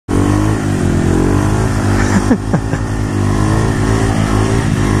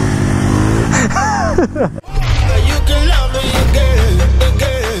can love me again,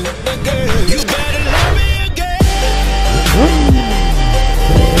 again, again. You better love me again.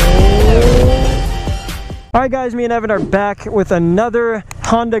 Alright guys, me and Evan are back with another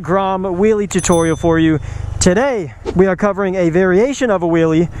Honda Grom wheelie tutorial for you. Today, we are covering a variation of a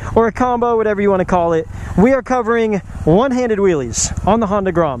wheelie, or a combo, whatever you want to call it. We are covering one-handed wheelies on the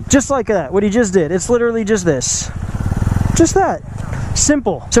Honda Grom. Just like that, what he just did. It's literally just this. Just that.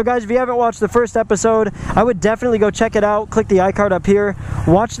 Simple. So guys, if you haven't watched the first episode, I would definitely go check it out. Click the iCard up here.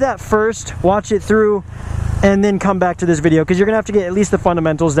 Watch that first, watch it through, and then come back to this video, because you're going to have to get at least the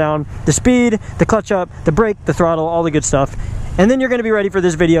fundamentals down. The speed, the clutch up, the brake, the throttle, all the good stuff. And then you're going to be ready for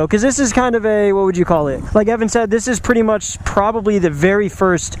this video, because this is kind of a, what would you call it? Like Evan said, this is pretty much probably the very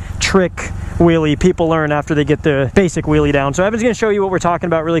first trick wheelie people learn after they get the basic wheelie down. So Evan's going to show you what we're talking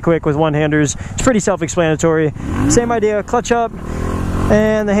about really quick with one-handers. It's pretty self-explanatory. Same idea, clutch up,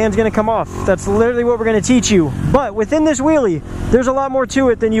 and the hand's going to come off. That's literally what we're going to teach you. But within this wheelie, there's a lot more to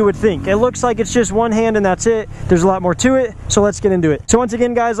it than you would think. It looks like it's just one hand and that's it. There's a lot more to it, so let's get into it. So once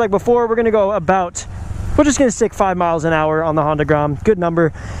again, guys, like before, we're going to go about... We're just going to stick 5 miles an hour on the Honda Grom. Good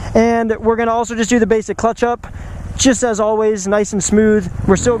number. And we're going to also just do the basic clutch up. Just as always, nice and smooth.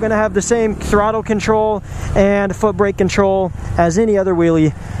 We're still going to have the same throttle control and foot brake control as any other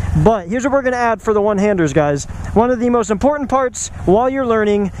wheelie. But here's what we're going to add for the one-handers, guys. One of the most important parts while you're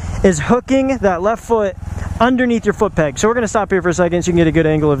learning is hooking that left foot underneath your foot peg. So we're going to stop here for a second so you can get a good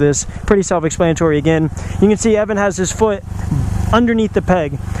angle of this. Pretty self-explanatory again. You can see Evan has his foot underneath the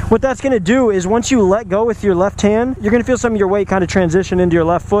peg. What that's going to do is once you let go with your left hand, you're going to feel some of your weight kind of transition into your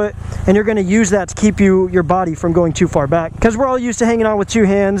left foot, and you're going to use that to keep your body from going too far back. Because we're all used to hanging on with two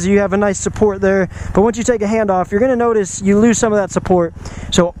hands, you have a nice support there, but once you take a hand off, you're going to notice you lose some of that support.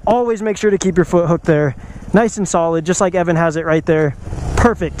 So always make sure to keep your foot hooked there, nice and solid, just like Evan has it right there.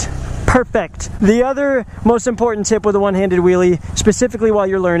 Perfect. Perfect. The other most important tip with a one-handed wheelie, specifically while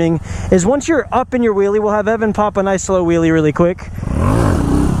you're learning, is once you're up in your wheelie, we'll have Evan pop a nice slow wheelie really quick.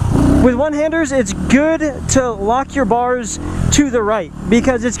 With one-handers, it's good to lock your bars to the right,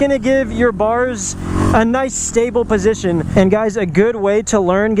 because it's going to give your bars a nice stable position. And guys, a good way to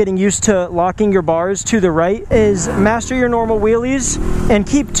learn getting used to locking your bars to the right is master your normal wheelies and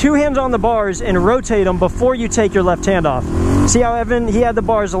keep two hands on the bars and rotate them before you take your left hand off. See how Evan, he had the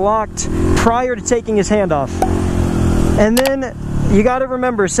bars locked prior to taking his hand off. And then you got to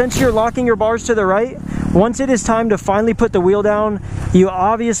remember, since you're locking your bars to the right, once it is time to finally put the wheel down, you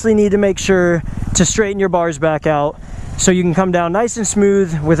obviously need to make sure to straighten your bars back out so you can come down nice and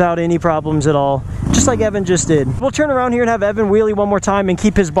smooth without any problems at all, just like Evan just did. We'll turn around here and have Evan wheelie one more time and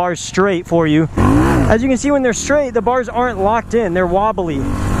keep his bars straight for you. As you can see, when they're straight, the bars aren't locked in, they're wobbly.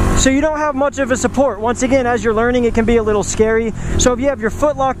 So you don't have much of a support. Once again, as you're learning, it can be a little scary. So if you have your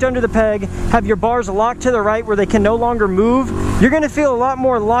foot locked under the peg, have your bars locked to the right where they can no longer move, you're going to feel a lot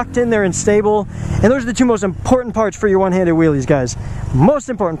more locked in there and stable. And those are the two most important parts for your one-handed wheelies, guys. Most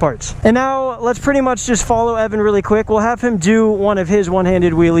important parts. And now let's pretty much just follow Evan really quick. We'll have him do one of his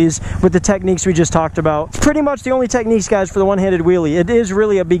one-handed wheelies with the techniques we just talked about. Pretty much the only techniques, guys, for the one-handed wheelie. It is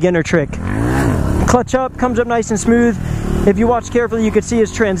really a beginner trick. Clutch up, comes up nice and smooth. If you watch carefully, you can see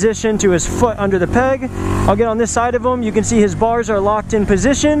his transition to his foot under the peg. I'll get on this side of him. You can see his bars are locked in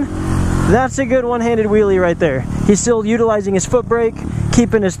position. That's a good one-handed wheelie right there. He's still utilizing his foot brake,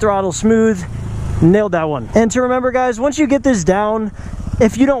 keeping his throttle smooth. Nailed that one. And to remember, guys, once you get this down,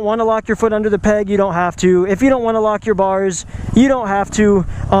 if you don't want to lock your foot under the peg, you don't have to. If you don't want to lock your bars, you don't have to.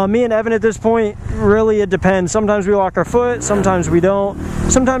 Me and Evan at this point, really it depends. Sometimes we lock our foot, sometimes we don't.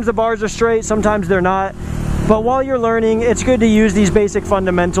 Sometimes the bars are straight, sometimes they're not. But while you're learning, it's good to use these basic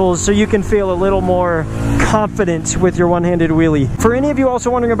fundamentals so you can feel a little more confident with your one-handed wheelie. For any of you also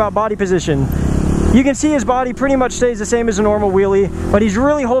wondering about body position, you can see his body pretty much stays the same as a normal wheelie, but he's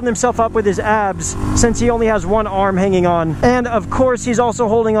really holding himself up with his abs since he only has one arm hanging on. And of course, he's also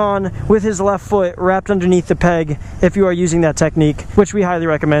holding on with his left foot wrapped underneath the peg if you are using that technique, which we highly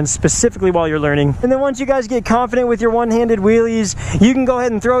recommend, specifically while you're learning. And then once you guys get confident with your one-handed wheelies, you can go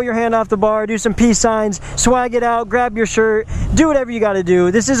ahead and throw your hand off the bar, do some peace signs, swag it out, grab your shirt, do whatever you got to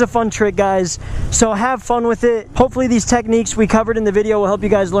do. This is a fun trick, guys, so have fun with it. Hopefully these techniques we covered in the video will help you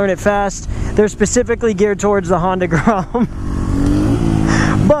guys learn it fast. They're specifically geared towards the Honda Grom.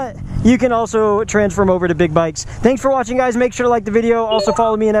 But you can also transfer them over to big bikes. Thanks for watching, guys. Make sure to like the video. Also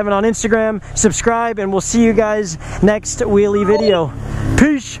follow me and Evan on Instagram. Subscribe, and we'll see you guys next wheelie video.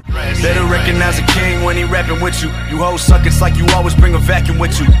 Peace. Better recognize a king when he rapping with you. You hoes suck, it's like you always bring a vacuum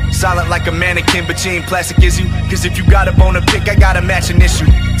with you. Solid like a mannequin, but you ain't plastic, is you? Cause if you got a bone to pick, I got a matching issue.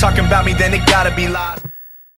 Talking about me, then it gotta be lies.